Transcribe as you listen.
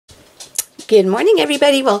Good morning,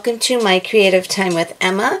 everybody. Welcome to my Creative Time with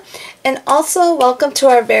Emma. And also welcome to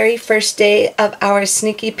our very first day of our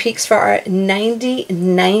sneaky peeks for our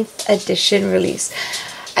 99th edition release.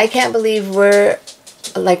 I can't believe we're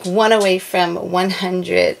like one away from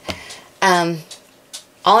 100. All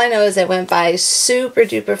I know is it went by super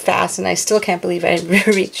duper fast and I still can't believe I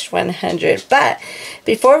reached 100. But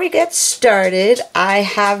before we get started, I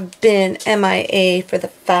have been MIA for the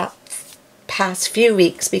past few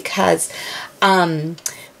weeks because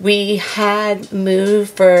we had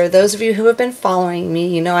moved. For those of you who have been following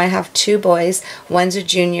me, you know I have two boys. One's a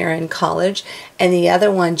junior in college and the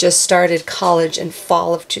other one just started college in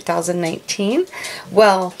fall of 2019.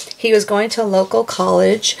 Well, he was going to a local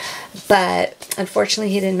college, but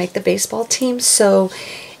unfortunately he didn't make the baseball team, so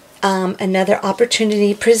another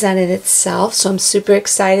opportunity presented itself. So I'm super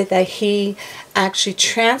excited that he actually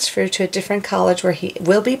transferred to a different college where he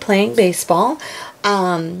will be playing baseball.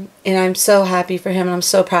 And I'm so happy for him, and I'm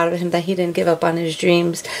so proud of him that he didn't give up on his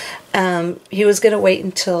dreams. He was going to wait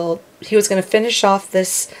until he was going to finish off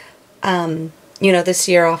this, this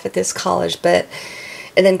year off at this college, and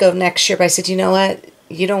then go next year. But I said, you know what?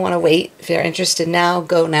 You don't want to wait. If you're interested now,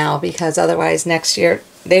 go now, because otherwise next year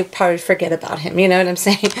they probably forget about him. You know what I'm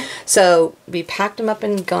saying? So we packed him up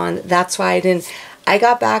and gone. That's why I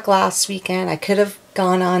got back last weekend. I could have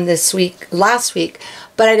gone on last week,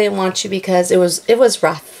 but I didn't want to because it was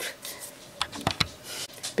rough.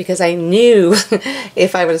 Because I knew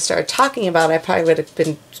if I would have started talking about it, I probably would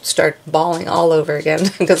have start bawling all over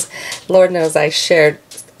again. Because Lord knows I shared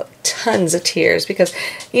tons of tears because,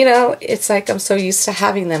 it's like I'm so used to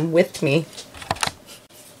having them with me.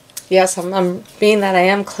 Yes, I'm being that I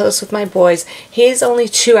am close with my boys. He's only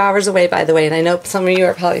 2 hours away, by the way, and I know some of you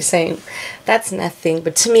are probably saying, that's nothing,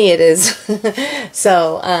 but to me it is.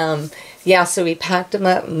 So, yeah, so we packed him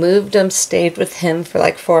up, moved him, stayed with him for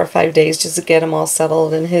like 4 or 5 days just to get him all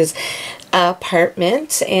settled in his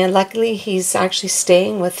apartment, and luckily he's actually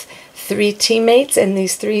staying with 3 teammates, and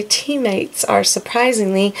these 3 teammates are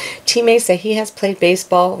surprisingly teammates that he has played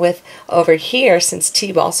baseball with over here since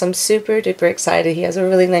T-ball. So I'm super duper excited. He has a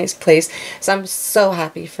really nice place, so I'm so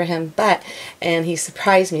happy for him. And he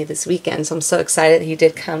surprised me this weekend, so I'm so excited he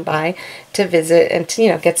did come by to visit and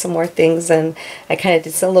to get some more things. And I kind of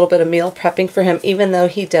did a little bit of meal prepping for him, even though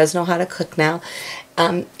he does know how to cook now.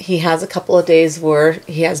 He has a couple of days where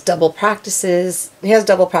he has double practices. He has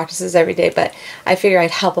double practices every day, but I figure I'd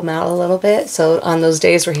help him out a little bit. So on those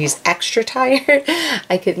days where he's extra tired,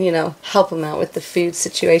 I could, help him out with the food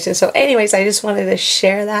situation. So anyways, I just wanted to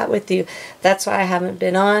share that with you. That's why I haven't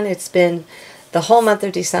been on. It's been the whole month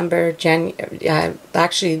of December,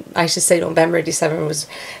 actually, I should say November, December was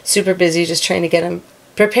super busy just trying to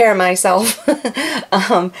prepare myself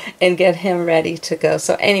and get him ready to go.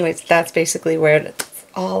 So anyways, that's basically where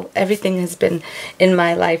everything has been in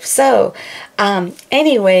my life. So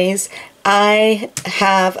anyways, I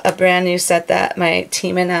have a brand new set that my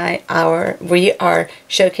team and we are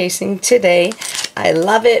showcasing today. I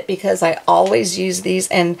love it because I always use these,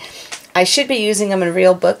 and I should be using them in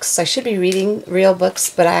real books. I should be reading real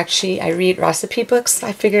books, but I read recipe books.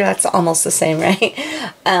 I figure that's almost the same, right?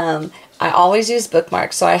 I always use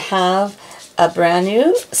bookmarks. So I have a brand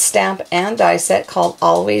new stamp and die set called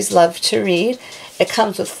Always Love to Read. It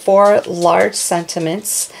comes with 4 large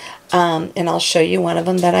sentiments, and I'll show you one of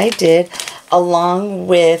them that I did, along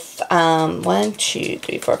with 1, 2,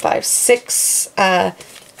 3, 4, 5, 6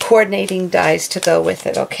 coordinating dies to go with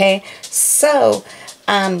it, okay? So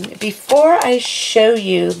before I show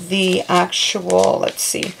you the actual,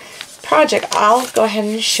 project, I'll go ahead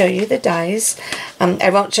and show you the dies. I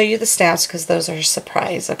won't show you the stamps because those are a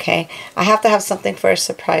surprise, okay? I have to have something for a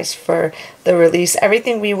surprise for the release.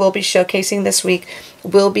 Everything we will be showcasing this week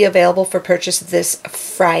will be available for purchase this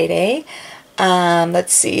Friday.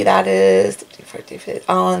 Let's see, that is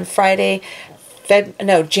on Friday,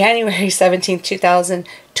 January 17th,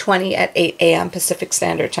 2020 at 8 a.m. Pacific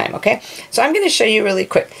Standard Time, okay? So I'm going to show you really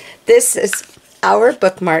quick. This is our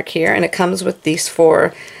bookmark here, and it comes with these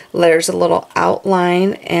 4 letters, a little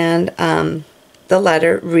outline, and the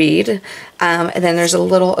letter read, and then there's a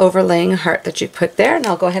little overlaying heart that you put there, and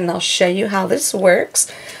I'll go ahead and I'll show you how this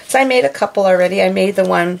works. So I made a couple already. I made the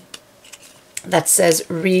one that says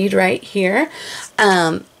read right here.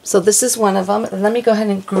 So this is one of them. Let me go ahead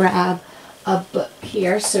and grab a book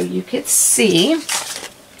here so you could see.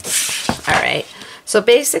 All right, so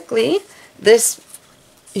basically there's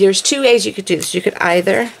 2 ways you could do this. You could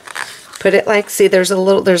either put it like, see, there's a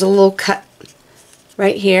little cut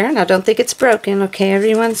right here. Now don't think it's broken, okay,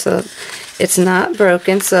 everyone? So it's not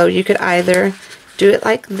broken. So you could either do it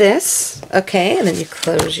like this, okay, and then you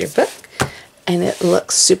close your book, and it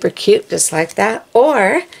looks super cute just like that.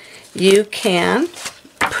 Or you can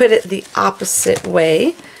put it the opposite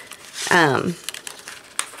way.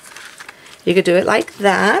 You could do it like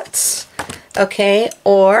that, okay?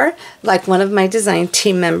 Or like one of my design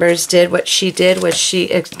team members did, what she did was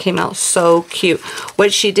it came out so cute.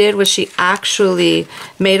 What she did was she actually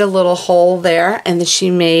made a little hole there, and then she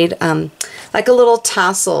made like a little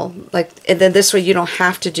tassel, and then this way you don't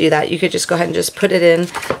have to do that. You could just go ahead and just put it in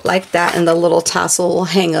like that, and the little tassel will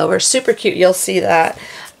hang over. Super cute. You'll see that.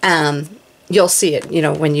 You'll see it, you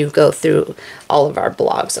know, when you go through all of our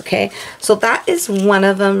blogs, okay? So that is one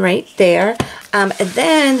of them right there. And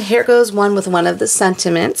then here goes one with one of the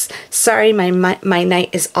sentiments. Sorry, my night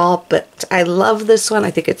is all booked. I love this one.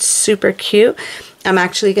 I think it's super cute. I'm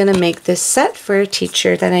actually going to make this set for a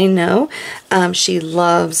teacher that I know. She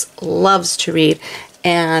loves to read.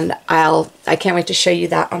 And I can't wait to show you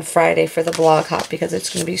that on Friday for the blog hop, because it's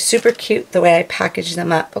going to be super cute the way I package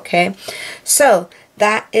them up, okay? So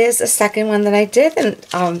that is a second one that I did, and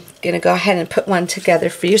I'm going to go ahead and put one together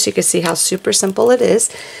for you so you can see how super simple it is.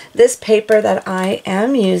 This paper that I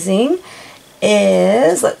am using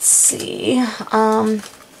is, let's see,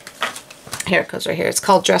 here it goes right here. It's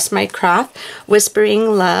called Dress My Craft,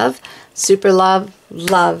 Whispering Love. Super love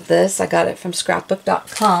this. I got it from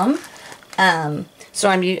scrapbook.com. So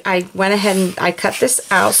I went ahead and I cut this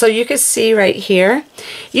out. So you can see right here,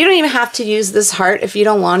 you don't even have to use this heart if you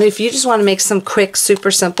don't want to. If you just want to make some quick, super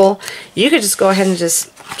simple, you could just go ahead and just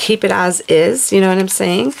keep it as is, you know what I'm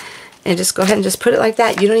saying? And just go ahead and just put it like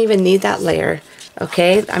that. You don't even need that layer,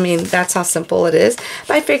 okay? I mean, that's how simple it is.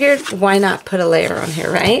 But I figured, why not put a layer on here,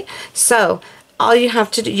 right? So all you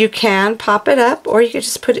have to do, you can pop it up, or you could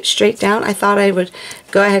just put it straight down. I thought I would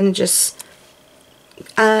go ahead and just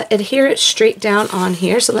adhere it straight down on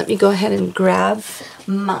here. So let me go ahead and grab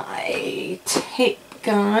my tape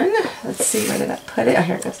gun. Let's see, where did I put it? Oh,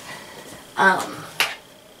 here it goes.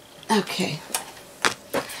 Okay.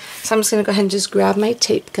 So I'm just going to go ahead and just grab my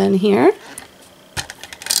tape gun here.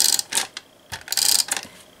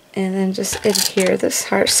 And then just adhere this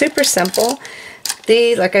heart. Super simple.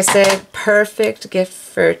 These, like I said, perfect gift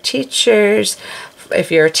for teachers.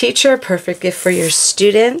 If you're a teacher, perfect gift for your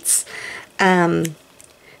students.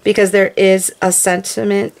 Because there is a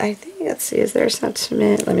sentiment, I think, let's see, is there a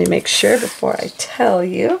sentiment? Let me make sure before I tell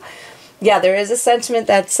you. Yeah, there is a sentiment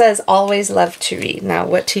that says, always love to read. Now,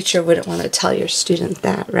 what teacher wouldn't want to tell your student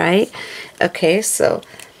that, right? Okay, so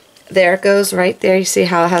there it goes right there. You see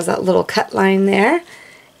how it has that little cut line there?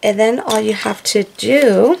 And then all you have to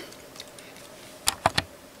do,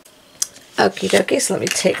 okie dokie, so let me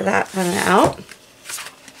take that one out.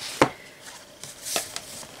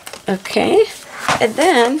 Okay. And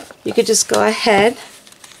then you could just go ahead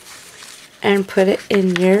and put it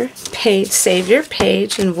in your page, save your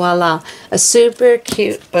page, and voila, a super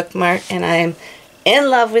cute bookmark. And I'm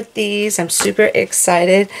in love with these. I'm super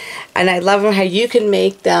excited, and I love how you can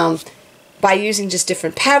make them by using just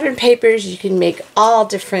different pattern papers. You can make all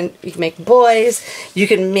different, you can make boys, you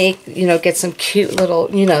can make, you know, get some cute little,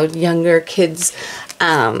 you know, younger kids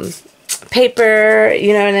paper,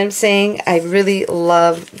 you know what I'm saying? I really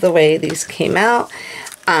love the way these came out.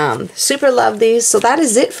 Super love these. So that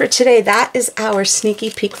is it for today. That is our sneaky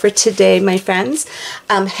peek for today, my friends.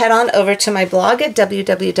 Head on over to my blog at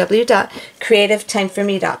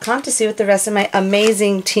www.creativetimeforme.com to see what the rest of my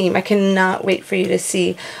amazing team, I cannot wait for you to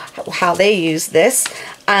see how they use this.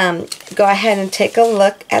 Go ahead and take a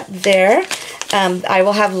look at their, I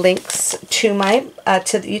will have links to my,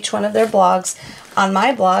 to each one of their blogs on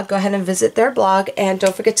my blog. Go ahead and visit their blog, and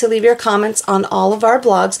don't forget to leave your comments on all of our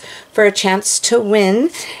blogs for a chance to win.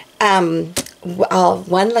 One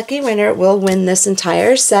lucky winner will win this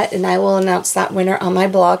entire set, and I will announce that winner on my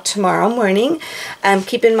blog tomorrow morning.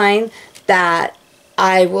 Keep in mind that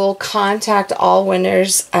I will contact all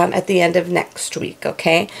winners at the end of next week,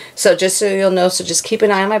 okay? So just so you'll know, so just keep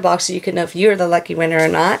an eye on my blog so you can know if you're the lucky winner or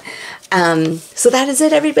not. So that is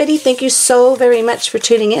it, everybody. Thank you so very much for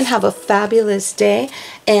tuning in. Have a fabulous day,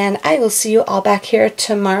 and I will see you all back here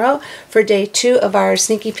tomorrow for day 2 of our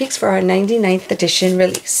sneaky peeks for our 99th edition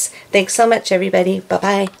release. Thanks so much, everybody.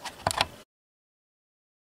 Bye-bye.